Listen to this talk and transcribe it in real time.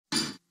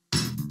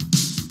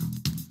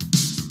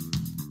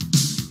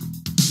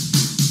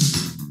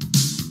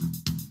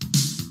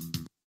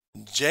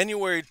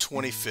January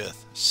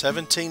 25th,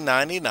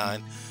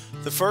 1799,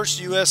 the first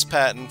U.S.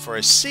 patent for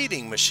a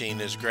seating machine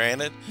is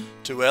granted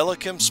to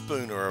Eliakim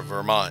Spooner of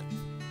Vermont.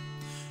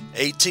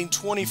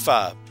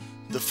 1825,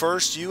 the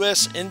first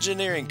U.S.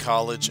 engineering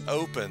college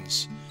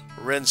opens,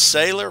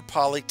 Rensselaer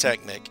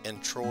Polytechnic in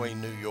Troy,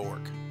 New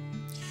York.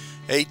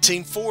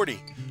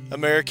 1840,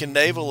 American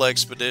naval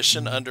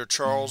expedition under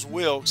Charles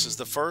Wilkes is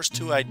the first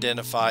to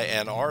identify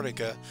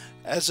Antarctica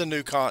as a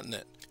new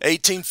continent.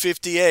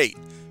 1858,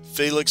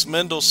 Felix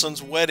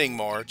Mendelssohn's Wedding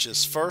March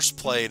is first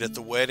played at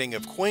the wedding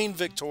of Queen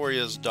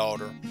Victoria's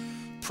daughter,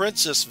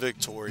 Princess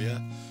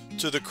Victoria,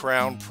 to the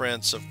Crown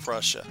Prince of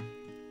Prussia.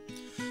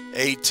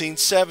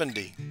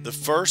 1870, the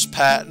first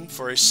patent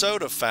for a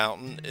soda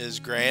fountain is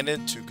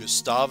granted to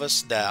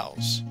Gustavus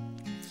Dowse.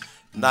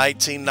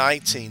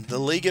 1919, the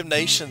League of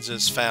Nations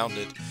is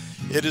founded.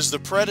 It is the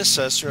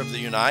predecessor of the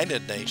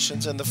United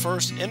Nations and the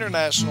first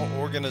international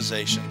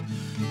organization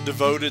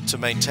devoted to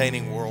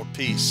maintaining world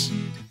peace.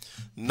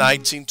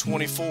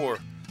 1924,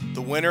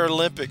 the Winter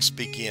Olympics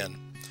begin.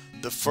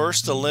 The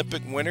first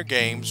Olympic Winter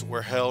Games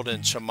were held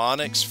in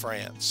Chamonix,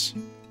 France.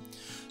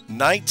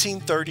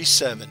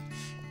 1937,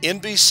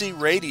 NBC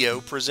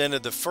Radio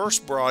presented the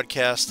first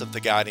broadcast of The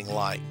Guiding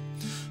Light.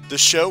 The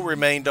show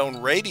remained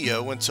on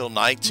radio until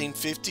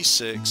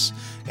 1956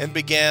 and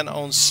began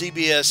on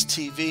CBS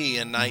TV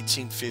in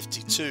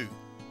 1952.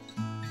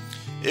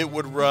 It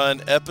would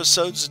run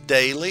episodes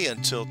daily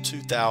until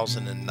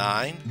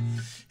 2009.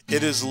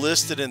 It is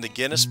listed in the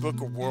Guinness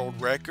Book of World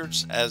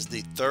Records as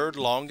the third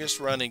longest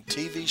running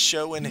TV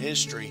show in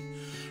history,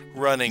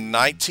 running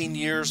 19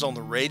 years on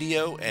the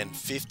radio and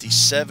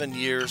 57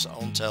 years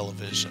on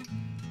television.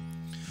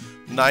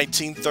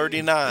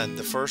 1939,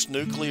 the first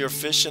nuclear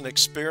fission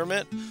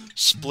experiment,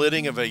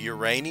 splitting of a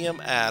uranium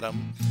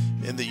atom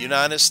in the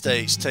United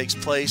States, takes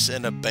place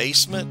in a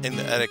basement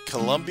at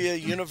Columbia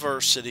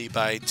University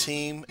by a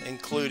team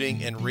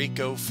including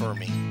Enrico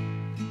Fermi.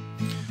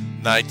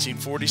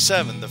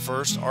 1947, the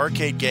first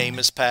arcade game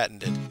is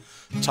patented.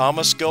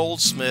 Thomas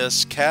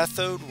Goldsmith's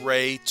cathode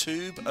ray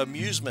tube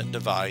amusement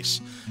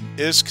device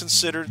is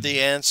considered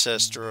the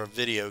ancestor of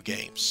video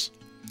games.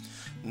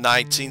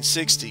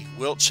 1960,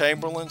 Wilt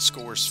Chamberlain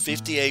scores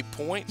 58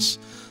 points,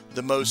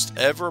 the most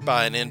ever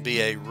by an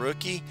NBA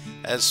rookie,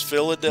 as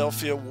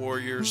Philadelphia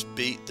Warriors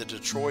beat the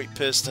Detroit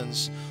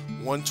Pistons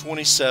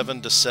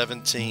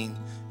 127-17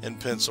 in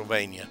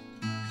Pennsylvania.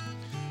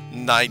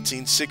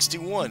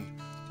 1961,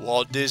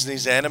 Walt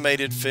Disney's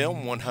animated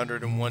film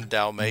 101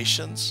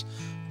 Dalmatians,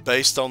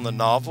 based on the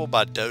novel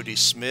by Dodie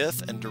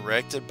Smith and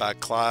directed by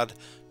Clyde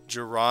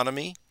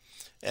Geronimi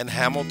and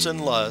Hamilton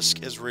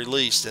Luske, is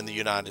released in the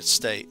United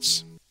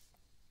States.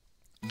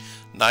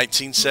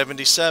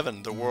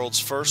 1977, the world's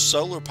first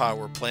solar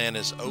power plant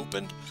is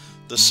opened.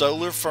 The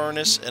solar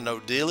furnace in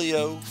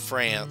Odilio,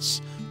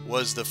 France,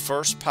 was the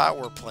first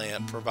power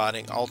plant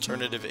providing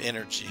alternative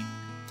energy.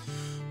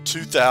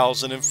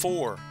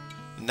 2004,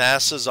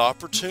 NASA's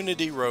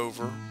Opportunity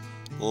rover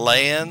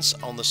lands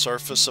on the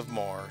surface of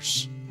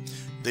Mars.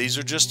 These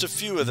are just a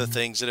few of the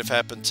things that have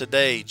happened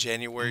today,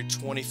 January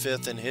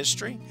 25th in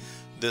history.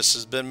 This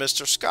has been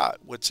Mr. Scott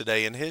with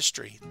Today in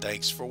History.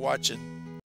 Thanks for watching.